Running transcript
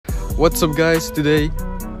What's up guys, today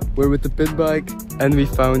we're with the pit bike and we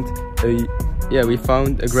found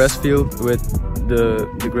a grass field with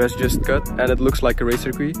the grass just cut and it looks like a race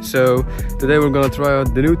circuit. So today we're gonna try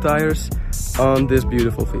out the new tires on this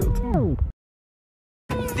beautiful field.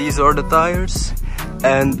 These are the tires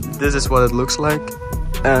and this is what it looks like,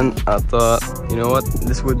 and I thought, you know what,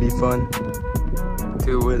 this would be fun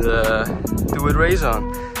to race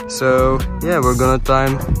on. So yeah, we're gonna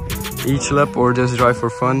time each lap or just drive for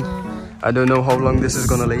fun. I don't know how long this is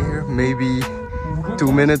gonna lay here, maybe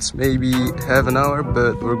 2 minutes, maybe half an hour,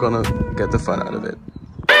 but we're gonna get the fun out of it.